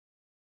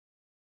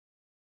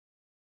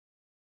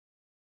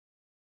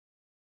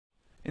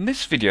In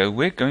this video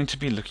we're going to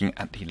be looking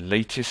at the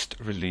latest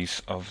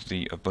release of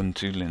the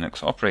Ubuntu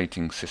Linux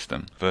operating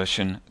system,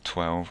 version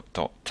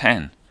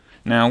 12.10.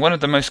 Now, one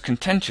of the most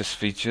contentious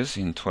features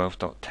in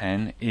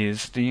 12.10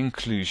 is the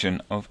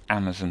inclusion of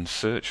Amazon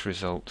search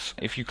results.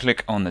 If you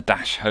click on the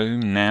dash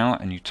home now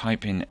and you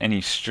type in any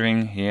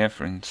string here,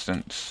 for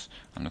instance,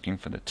 I'm looking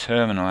for the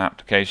terminal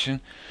application,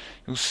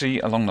 you'll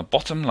see along the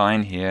bottom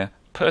line here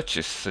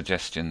purchase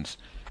suggestions,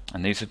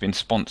 and these have been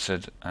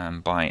sponsored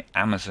by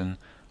Amazon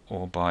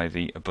or by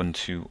the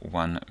Ubuntu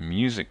One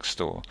music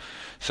store.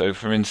 So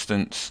for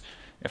instance,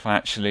 if I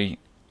actually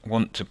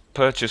want to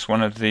purchase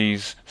one of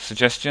these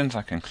suggestions,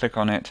 I can click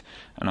on it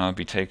and I'll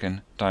be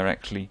taken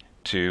directly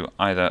to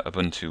either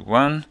Ubuntu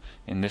One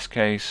in this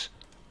case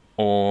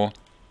or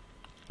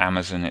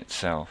Amazon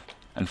itself,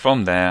 and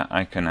from there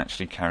I can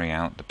actually carry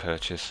out the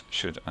purchase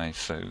should I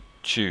so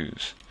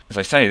choose. As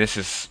I say, this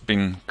has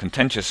been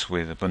contentious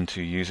with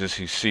Ubuntu users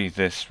who see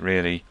this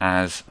really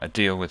as a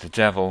deal with the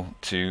devil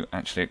to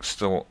actually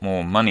extort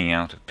more money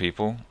out of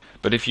people.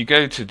 But if you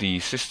go to the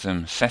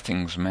System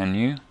Settings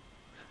menu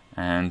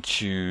and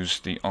choose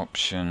the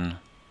option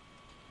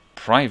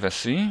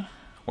Privacy,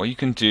 what you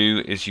can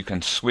do is you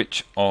can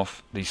switch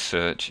off the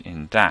search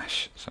in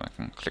dash. So I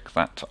can click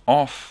that to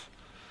off,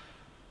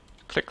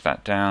 click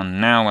that down.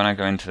 Now when I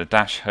go into the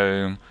dash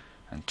home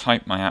and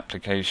type my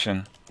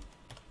application,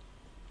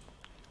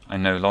 I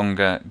no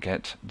longer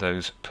get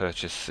those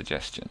purchase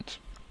suggestions.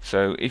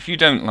 So if you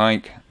don't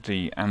like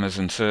the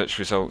Amazon search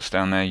results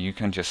down there, you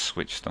can just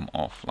switch them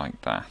off like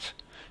that.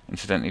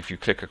 Incidentally, if you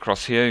click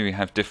across here, we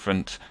have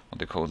different what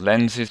they call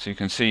lenses. So you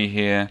can see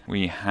here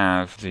we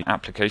have the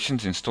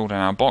applications installed in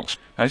our box.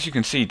 As you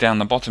can see down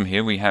the bottom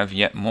here, we have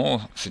yet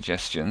more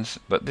suggestions,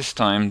 but this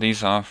time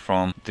these are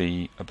from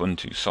the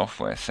Ubuntu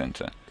Software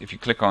Center. If you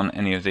click on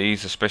any of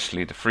these,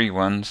 especially the free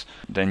ones,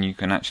 then you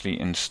can actually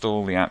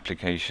install the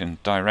application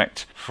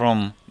direct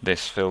from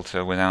this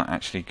filter without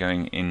actually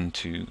going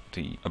into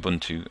the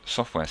Ubuntu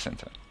Software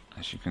Center.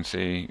 As you can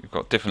see, we've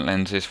got different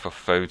lenses for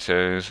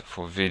photos,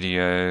 for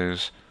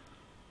videos,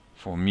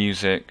 for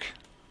music,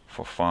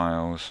 for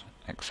files,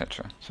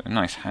 etc. So a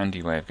nice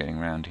handy way of getting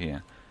around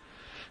here.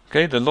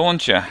 Okay, the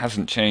launcher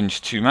hasn't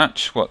changed too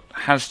much. What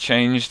has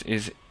changed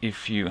is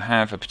if you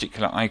have a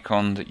particular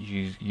icon that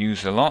you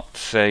use a lot,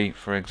 say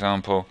for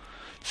example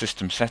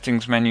System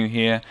Settings menu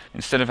here,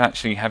 instead of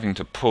actually having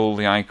to pull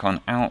the icon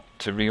out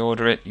to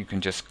reorder it, you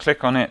can just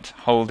click on it,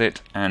 hold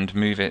it and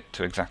move it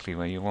to exactly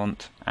where you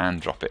want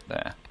and drop it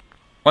there.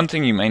 One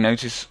thing you may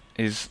notice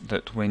is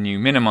that when you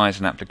minimize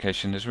an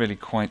application, there's really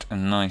quite a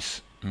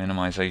nice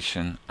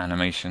minimization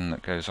animation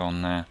that goes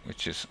on there,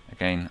 which is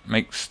again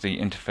makes the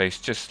interface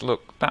just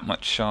look that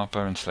much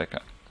sharper and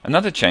slicker.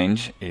 Another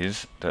change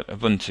is that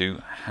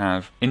Ubuntu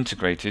have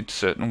integrated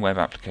certain web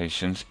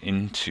applications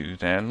into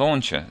their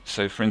launcher.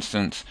 So for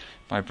instance,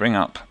 if I bring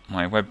up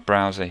my web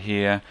browser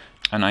here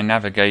and I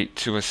navigate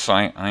to a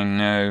site I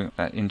know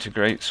that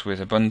integrates with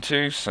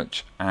Ubuntu,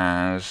 such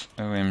as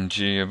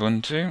OMG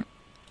Ubuntu,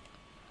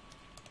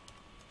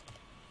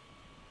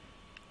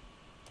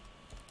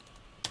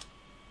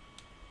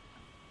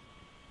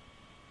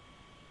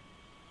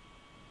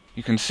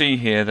 you can see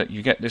here that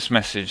you get this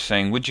message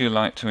saying, would you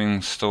like to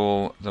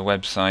install the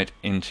website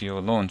into your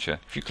launcher?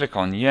 If you click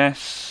on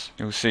yes,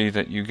 you'll see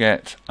that you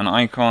get an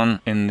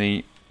icon in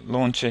the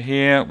launcher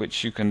here,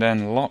 which you can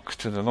then lock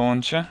to the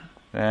launcher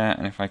there.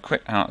 And if I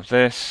quit out of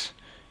this,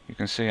 you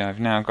can see I've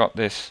now got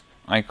this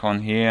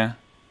icon here.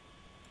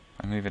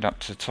 I move it up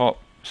to the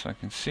top so I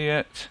can see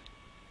it.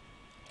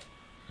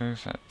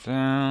 Move that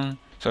down.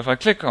 So if I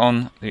click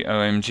on the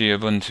OMG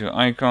Ubuntu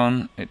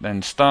icon, it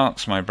then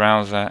starts my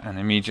browser and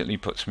immediately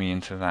puts me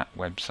into that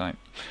website.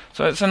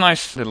 So it's a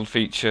nice little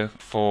feature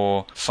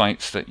for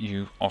sites that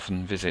you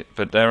often visit,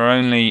 but there are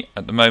only,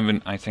 at the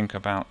moment, I think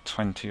about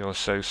 20 or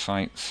so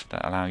sites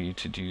that allow you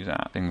to do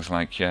that. Things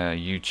like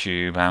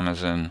YouTube,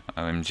 Amazon,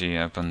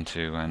 OMG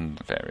Ubuntu, and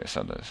various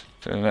others.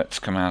 So let's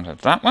come out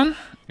of that one.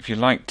 If you'd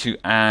like to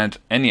add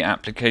any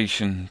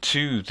application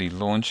to the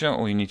launcher,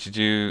 all you need to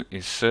do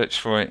is search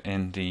for it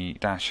in the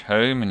dash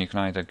home, and you can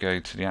either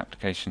go to the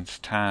Applications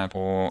tab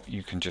or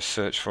you can just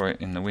search for it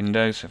in the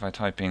window. So if I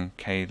type in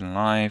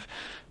Kdenlive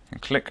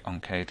and click on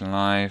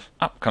Kdenlive,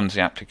 up comes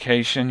the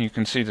application. You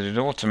can see that it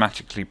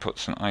automatically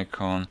puts an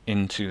icon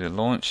into the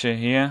launcher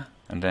here,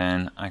 and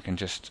then I can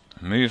just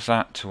move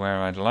that to where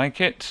I'd like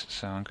it.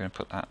 So I'm going to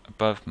put that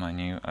above my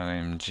new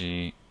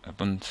OMG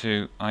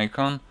Ubuntu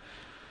icon,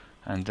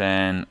 and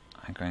then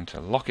I'm going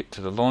to lock it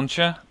to the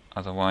launcher,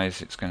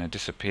 otherwise it's going to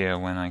disappear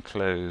when I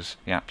close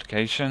the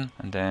application.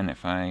 And then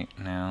if I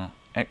now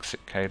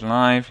exit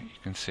Kdenlive, you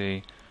can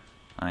see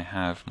I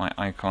have my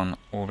icon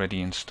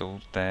already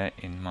installed there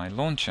in my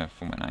launcher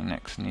for when I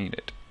next need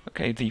it.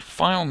 Okay, the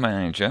file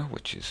manager,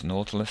 which is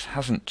Nautilus,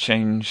 hasn't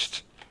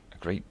changed a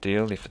great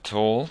deal, if at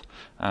all.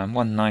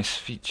 One nice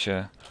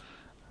feature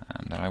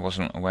that I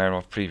wasn't aware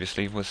of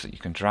previously was that you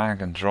can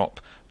drag and drop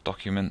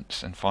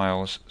documents and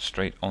files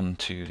straight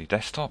onto the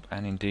desktop,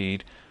 and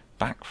indeed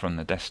back from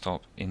the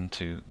desktop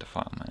into the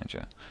file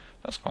manager.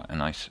 That's quite a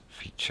nice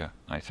feature,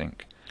 I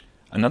think.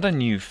 Another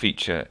new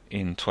feature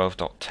in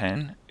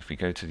 12.10, if we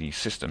go to the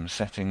system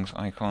settings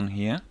icon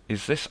here,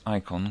 is this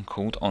icon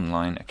called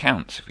online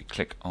accounts. If we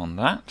click on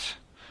that,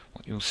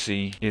 what you'll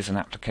see is an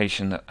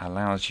application that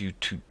allows you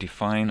to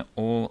define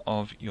all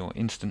of your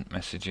instant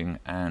messaging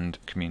and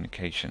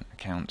communication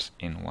accounts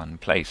in one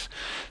place.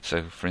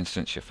 So for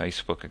instance, your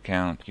Facebook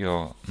account,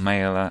 your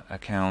mailer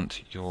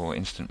account, your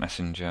instant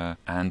messenger,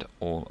 and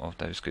all of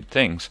those good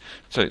things.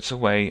 So it's a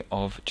way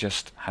of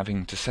just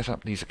having to set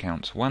up these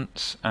accounts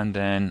once, and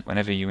then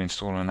whenever you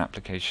install an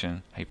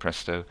application, hey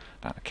presto,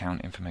 that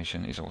account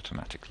information is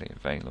automatically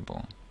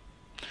available.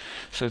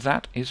 So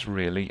that is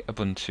really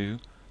Ubuntu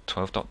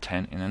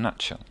 12.10 in a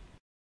nutshell.